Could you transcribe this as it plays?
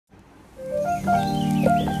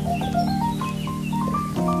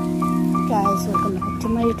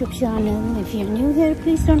my YouTube channel. If you're new here,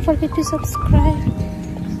 please don't forget to subscribe.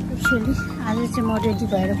 Actually, आज चाहिँ म ready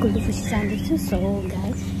भएर गुल्डुफुसी जाँदैछु. So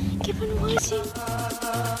guys, keep on watching.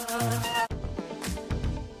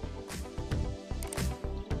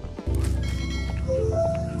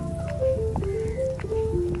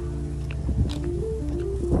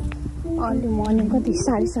 Early morning कति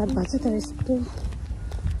 7:30 भएको छ तर यस्तो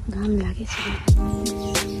घाम लागेछ.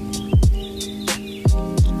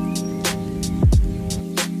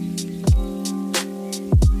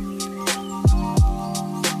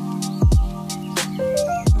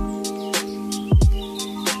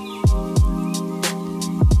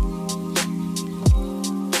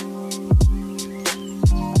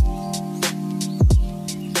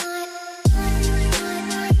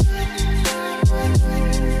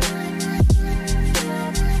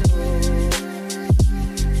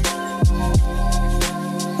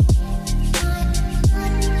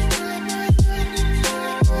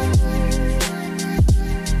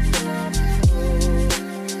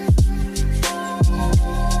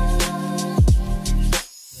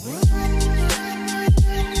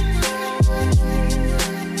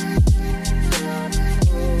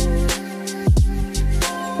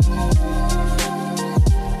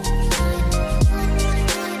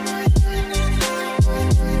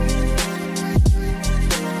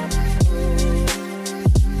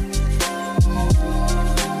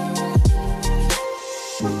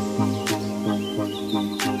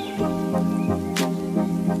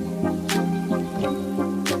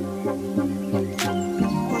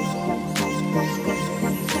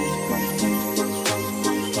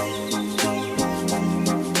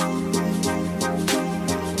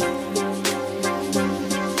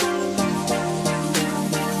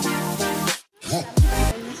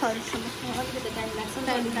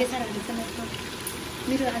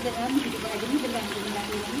 मेरो आज राम्रो भिडियो बनाइदिनु नि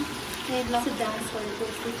डान्स गरेको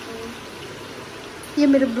यो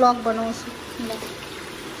मेरो ब्लग बनाउँछु ल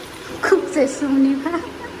खुब चाहिँ सुम्निमा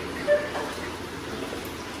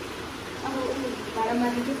अब भाडा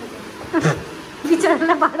मार्ने के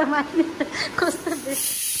बिचारालाई भाडा मार्ने कस्तो देश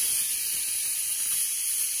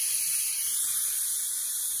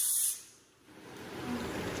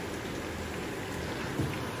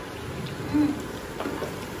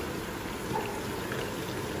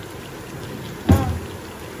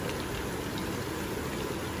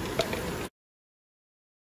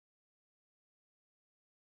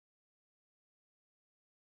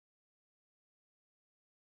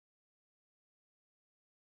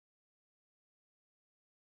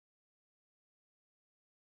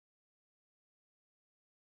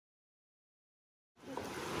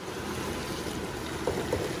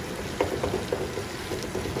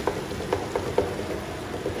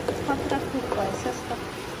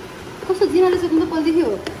कस्तो जिनाले चाहिँ त पल्देखि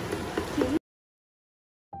हो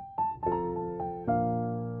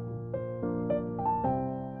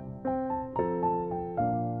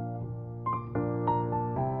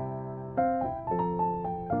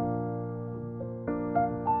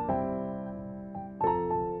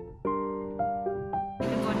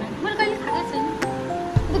मैले कहिले खाएको छैन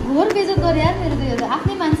घोर बेइज्जत गरे यार मेरो त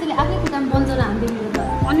आफ्नै मान्छेले आफ्नै खुट्टामा बन्चर हान्दियो मेरो त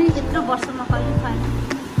अनि यत्रो वर्षमा कहिले खाएन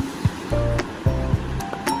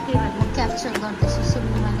क्याप्चर गर्दैछु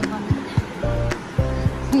सुम्निमाले बनाएको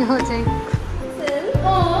यो चाहिँ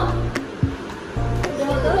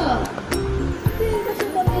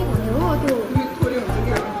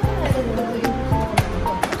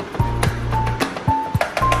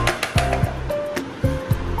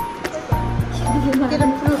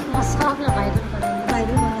प्रुफमा सबलाई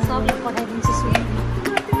भाइरल सबलाई पठाइदिन्छु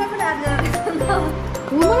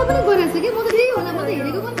मलाई पनि गरेको छ कि म त त्यही होला म त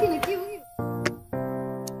हेरेको पनि थिइनँ के हो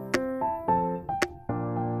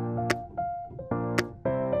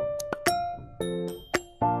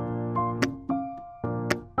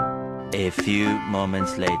A few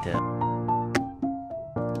moments later.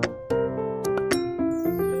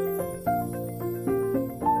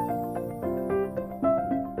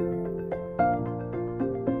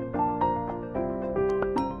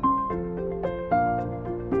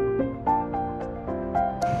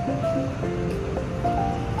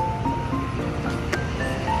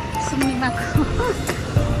 Sumnima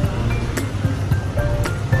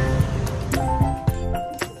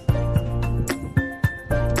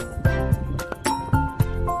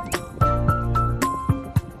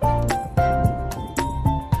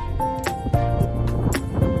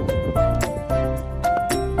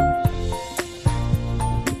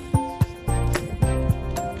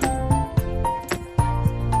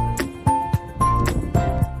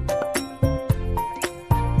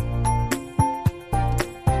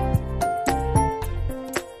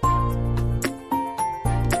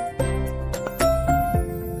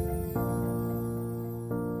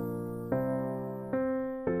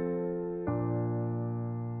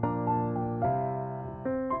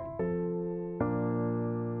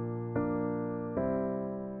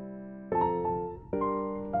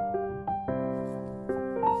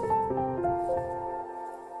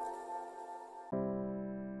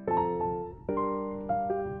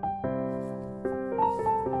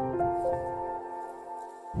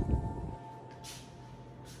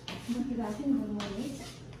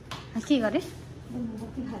के गरे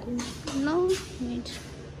नो मिट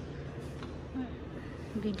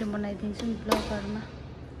भिडियो बनाइदिन्छु नि ब्लगहरुमा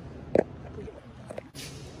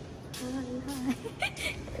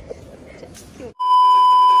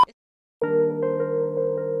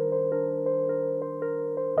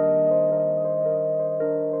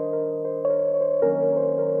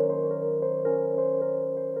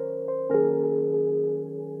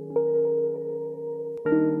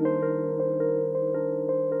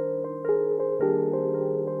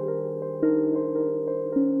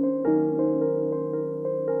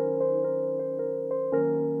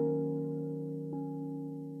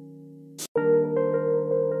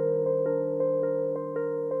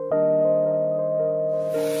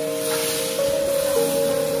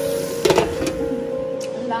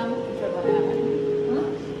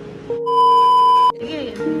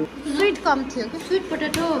स्वीट कम थियो कि sweet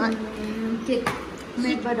potato cake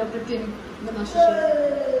made by doctor train the master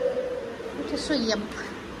chef so यम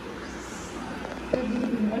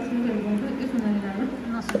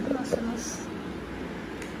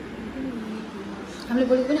हामीले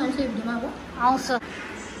बोलेको पनि आउँछ भिडियोमा अब आउँछ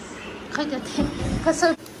खै त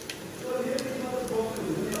कसरी